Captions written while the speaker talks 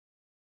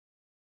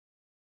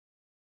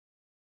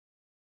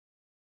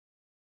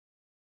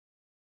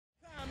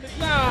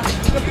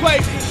The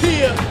place is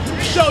here.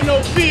 Show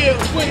no fear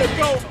when to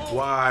go.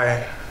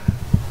 Why?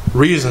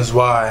 Reasons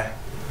why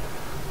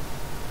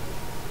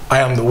I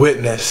am the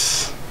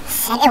witness.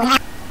 I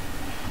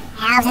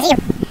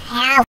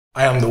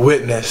am the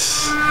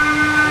witness.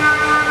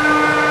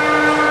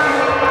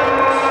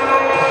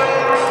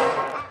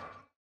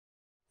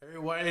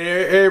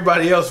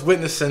 Everybody else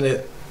witnessing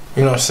it,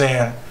 you know what I'm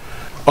saying,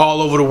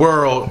 all over the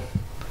world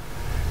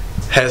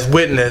has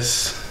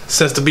witnessed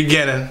since the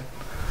beginning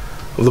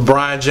of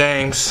LeBron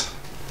James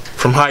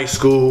from high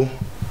school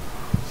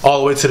all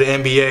the way to the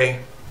NBA,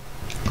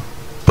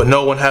 but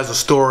no one has a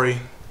story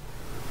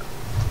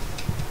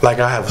like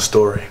I have a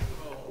story.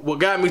 What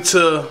got me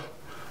to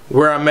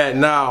where I'm at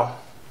now,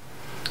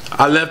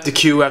 I left the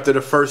Q after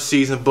the first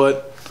season,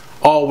 but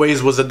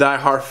always was a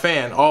die-hard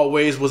fan.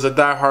 Always was a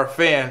die-hard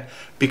fan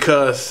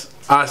because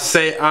I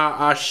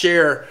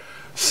share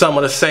some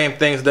of the same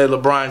things that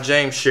LeBron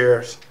James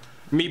shares.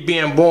 Me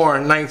being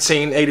born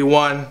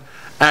 1981,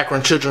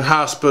 Akron Children's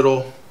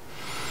Hospital,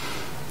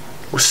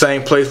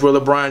 same place where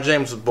LeBron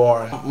James was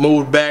born.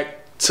 Moved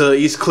back to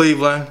East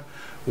Cleveland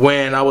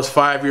when I was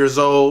 5 years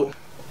old.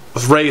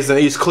 Was raised in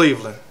East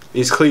Cleveland.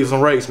 East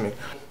Cleveland raised me.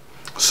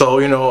 So,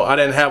 you know, I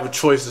didn't have a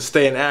choice to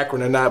stay in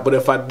Akron or not, but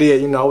if I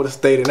did, you know, I would have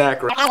stayed in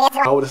Akron.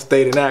 I would have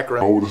stayed in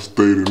Akron. I would have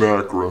stayed in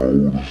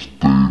Akron.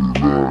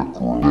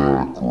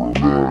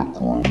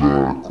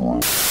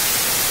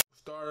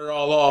 Started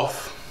all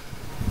off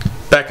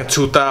back in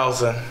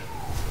 2000.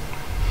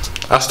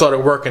 I started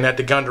working at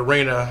the Gund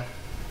Arena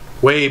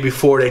way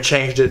before they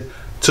changed it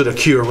to the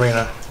Q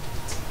Arena.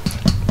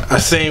 I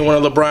seen one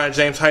of LeBron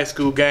James high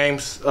school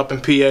games up in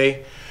PA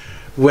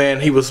when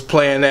he was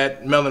playing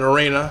at Mellon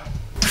Arena.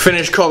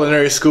 Finished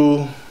culinary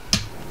school,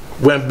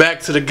 went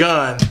back to the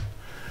Gun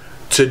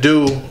to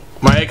do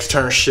my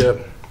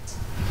externship.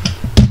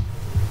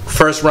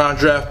 First round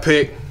draft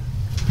pick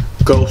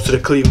goes to the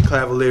Cleveland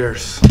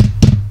Cavaliers.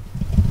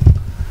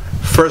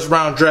 First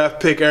round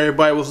draft pick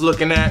everybody was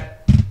looking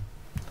at,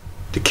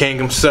 the king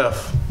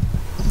himself,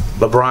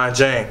 LeBron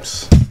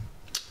James.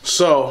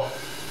 So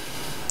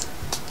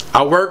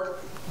I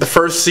worked the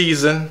first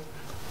season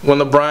when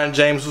LeBron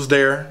James was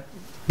there,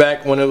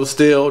 back when it was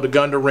still the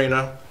Gund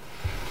Arena.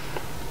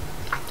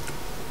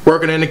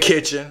 Working in the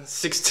kitchen,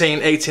 16,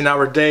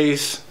 18-hour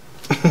days.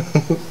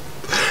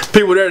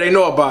 People there, they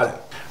know about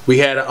it. We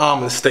had an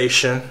omelet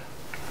station.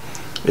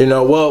 You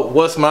know, well,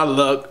 what's my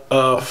luck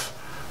of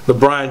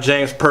LeBron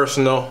James'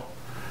 personal,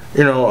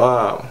 you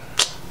know,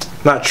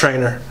 not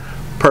trainer,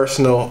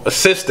 personal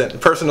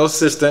assistant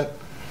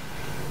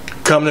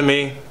come to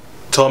me,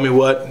 told me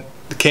what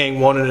the king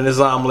wanted in his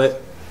omelet.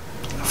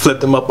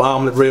 Flipped him up an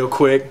omelet real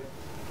quick.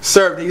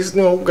 Served, he's,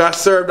 you know, got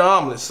served the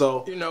omelet.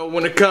 So, you know,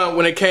 when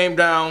it came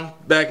down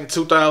back in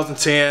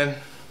 2010,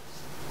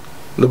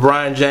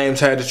 LeBron James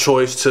had the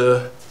choice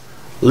to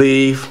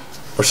leave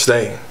or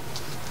stay.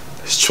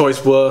 His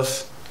choice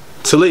was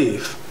to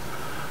leave.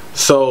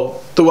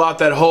 So throughout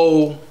that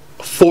whole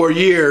 4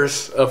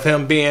 years of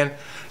him being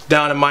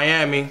down in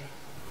Miami,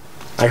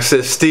 like I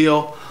said,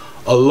 still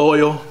a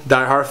loyal,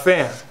 diehard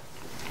fan.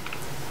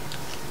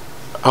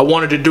 I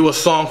wanted to do a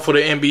song for the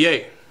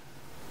NBA.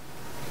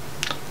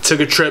 Took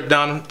a trip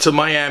down to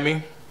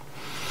Miami.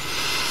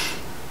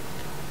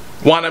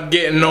 Wound up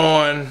getting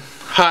on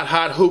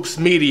Hot Hoops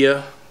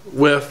Media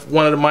with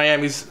one of the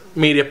Miami's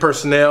media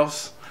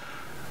personnels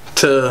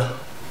to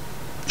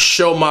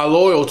show my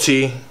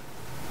loyalty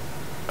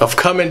of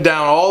coming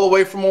down all the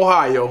way from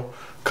Ohio,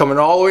 coming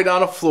all the way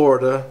down to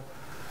Florida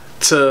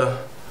to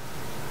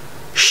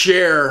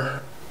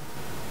share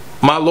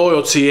my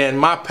loyalty and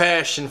my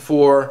passion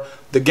for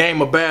the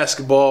game of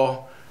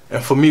basketball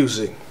and for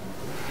music.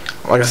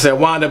 Like I said,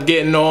 wound up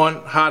getting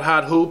on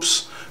Hot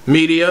Hoops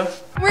Media.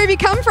 Where have you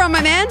come from,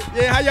 my man?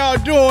 Yeah, how y'all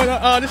doing?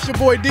 This your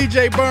boy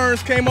Djay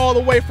Burnz. Came all the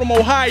way from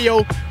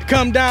Ohio to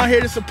come down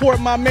here to support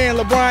my man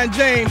LeBron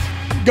James.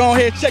 Go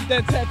ahead, check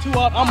that tattoo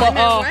out. I'm more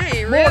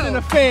than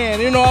a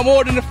fan. You know, I'm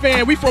more than a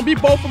fan. We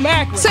both from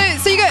Akron.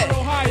 So you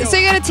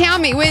gotta tell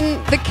me,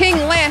 when the king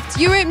left,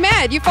 you weren't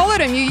mad. You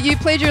followed him. You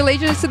pledged your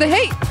allegiance to the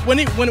Heat. When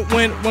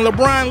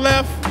LeBron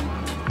left,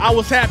 I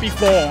was happy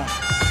for him.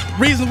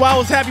 Reason why I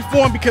was happy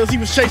for him, because he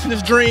was chasing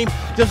his dream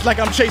just like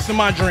I'm chasing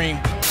my dream.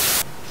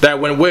 That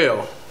went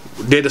well.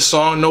 Did the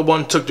song, no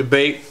one took the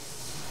bait.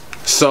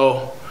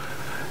 So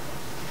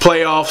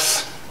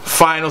playoffs,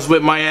 finals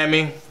with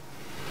Miami,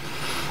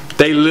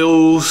 they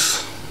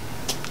lose.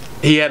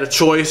 He had a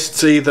choice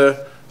to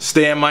either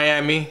stay in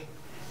Miami,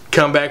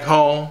 come back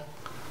home,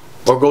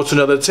 or go to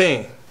another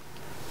team.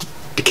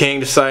 The king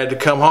decided to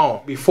come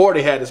home. Before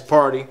they had this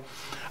party,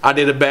 I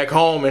did a back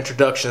home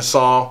introduction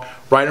song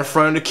right in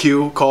front of the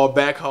queue called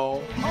Back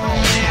Home.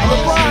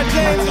 LeBron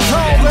James is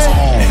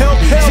home,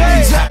 man.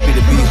 He's happy to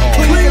be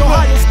home.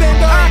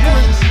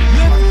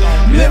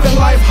 Living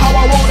life how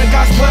I want it,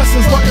 God's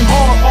blessings, working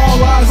hard,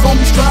 all eyes on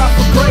me, strive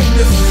for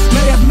greatness.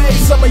 May have made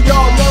some of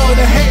y'all love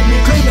to hate me.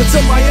 Cleveland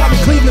to Miami,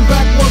 Cleveland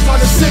back was our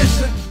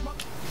decision.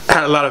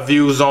 Had a lot of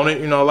views on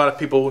it, you know, a lot of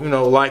people, you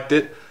know, liked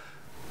it.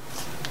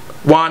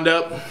 Wound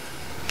up,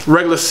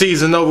 regular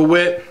season over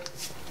with.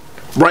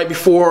 right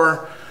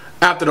before,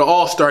 after the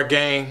All-Star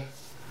game,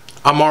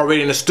 I'm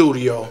already in the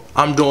studio.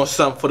 I'm doing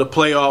something for the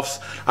playoffs.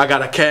 I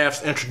got a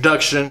Cavs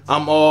introduction.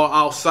 I'm all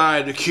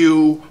outside the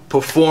queue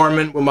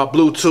performing with my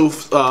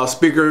Bluetooth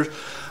speakers,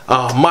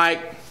 mic,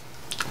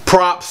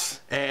 props,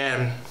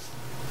 and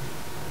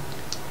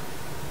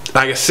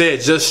like I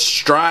said, just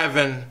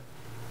striving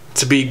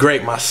to be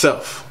great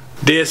myself.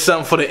 Did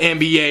something for the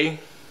NBA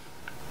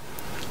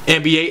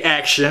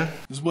action.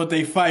 This is what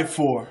they fight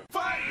for.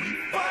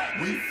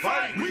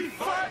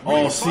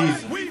 All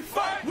season.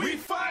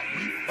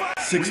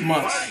 6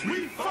 months.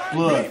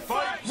 Blood,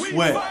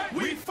 sweat,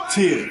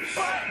 tears.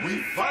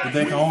 But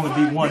there can only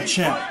be one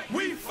champ.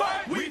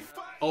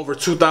 Over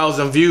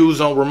 2,000 views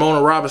on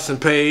Ramona Robinson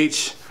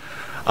page.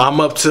 I'm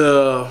up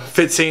to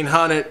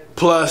 1,500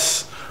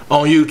 plus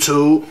on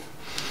YouTube.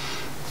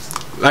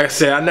 Like I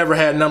said, I never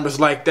had numbers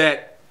like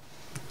that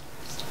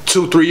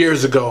 2-3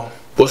 years ago.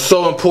 What's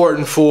so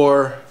important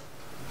for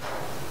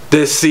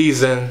this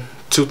season,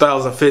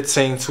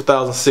 2015,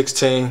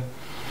 2016,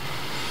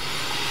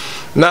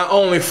 not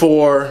only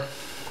for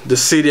the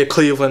city of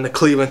Cleveland, the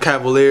Cleveland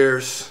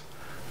Cavaliers,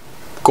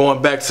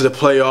 going back to the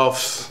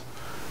playoffs,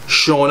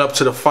 showing up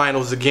to the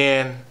finals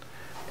again,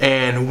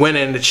 and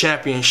winning the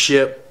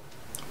championship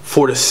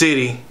for the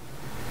city.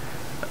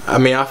 I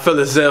mean, I feel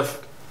as if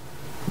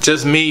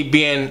just me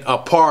being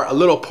a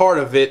little part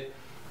of it,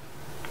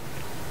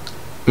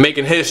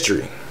 making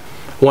history.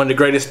 One of the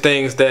greatest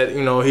things that,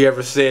 you know, he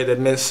ever said that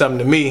meant something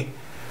to me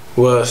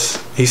was,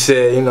 he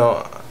said, you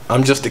know,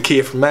 I'm just a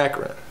kid from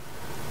Akron.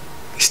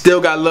 He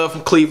still got love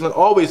from Cleveland,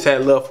 always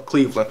had love for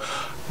Cleveland,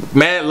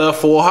 mad love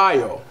for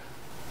Ohio,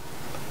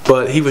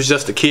 but he was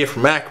just a kid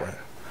from Akron.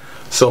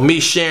 So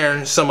me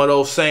sharing some of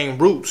those same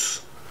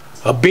roots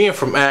of being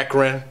from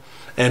Akron,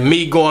 and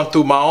me going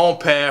through my own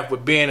path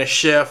with being a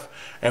chef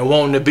and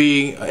wanting to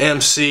be an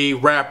MC,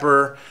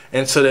 rapper,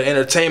 into the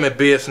entertainment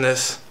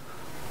business,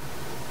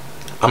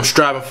 I'm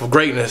striving for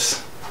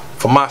greatness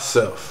for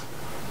myself.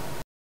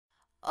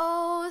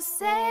 Oh,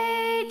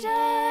 say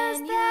does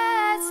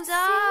that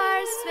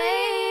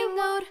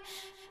star-spangled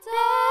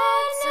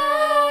banner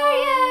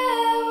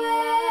yet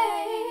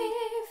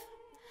wave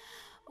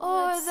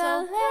o'er the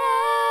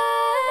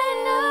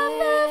land of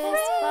the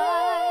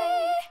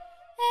free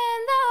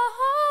and the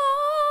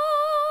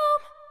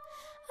home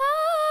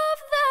of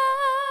the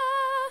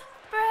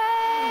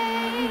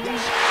brave?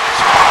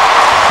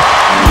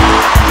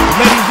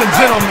 Ladies and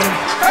gentlemen,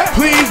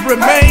 please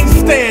remain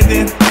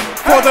standing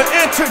for the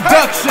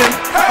introduction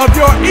of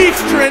your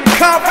Eastern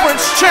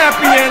Conference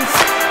champions,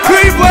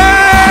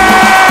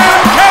 Cleveland!